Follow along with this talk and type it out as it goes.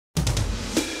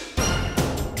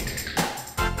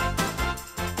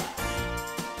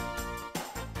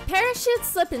Parachute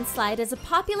slip and slide is a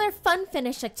popular fun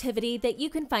finish activity that you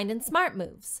can find in Smart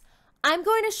Moves. I'm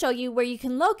going to show you where you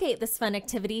can locate this fun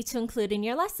activity to include in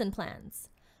your lesson plans.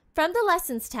 From the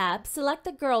Lessons tab, select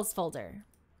the Girls folder.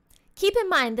 Keep in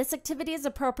mind this activity is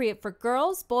appropriate for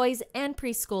girls, boys, and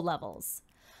preschool levels.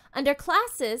 Under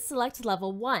Classes, select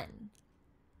Level 1.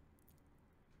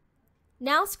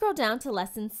 Now scroll down to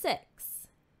Lesson 6.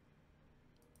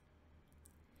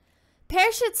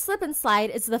 Parachute slip and slide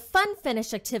is the fun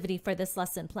finish activity for this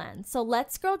lesson plan. So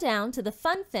let's scroll down to the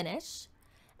fun finish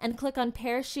and click on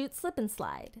Parachute slip and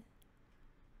slide.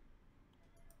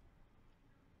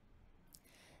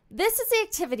 This is the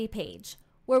activity page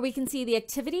where we can see the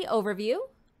activity overview,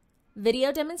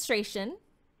 video demonstration,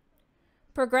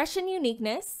 progression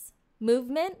uniqueness,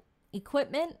 movement,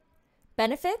 equipment,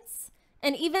 benefits,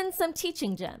 and even some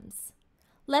teaching gems.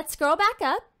 Let's scroll back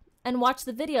up and watch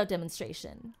the video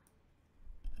demonstration.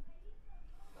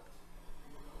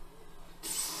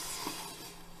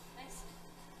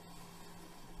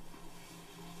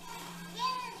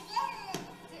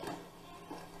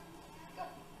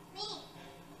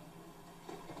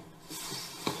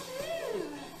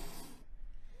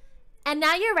 And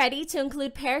now you're ready to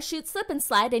include parachute slip and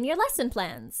slide in your lesson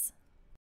plans.